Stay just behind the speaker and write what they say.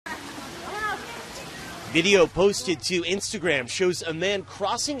Video posted to Instagram shows a man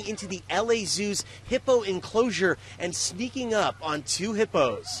crossing into the LA Zoo's hippo enclosure and sneaking up on two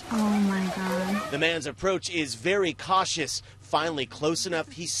hippos. Oh my God. The man's approach is very cautious. Finally close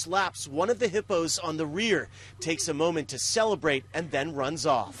enough, he slaps one of the hippos on the rear, takes a moment to celebrate, and then runs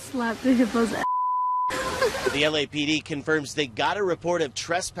off. Slap the hippo's ass. The LAPD confirms they got a report of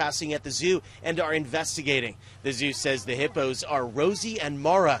trespassing at the zoo and are investigating. The zoo says the hippos are Rosie and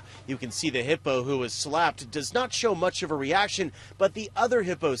Mara. You can see the hippo who was slapped does not show much of a reaction, but the other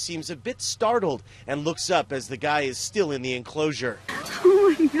hippo seems a bit startled and looks up as the guy is still in the enclosure.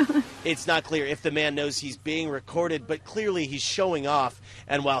 Oh my God. It's not clear if the man knows he's being recorded, but clearly he's showing off.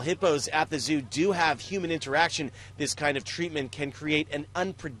 And while hippos at the zoo do have human interaction, this kind of treatment can create an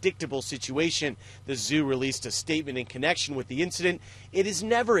unpredictable situation. The zoo released a statement in connection with the incident. It is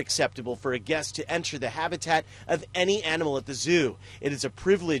never acceptable for a guest to enter the habitat of any animal at the zoo. It is a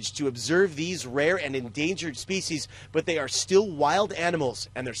privilege to observe these rare and endangered species, but they are still wild animals,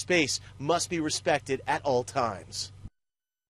 and their space must be respected at all times.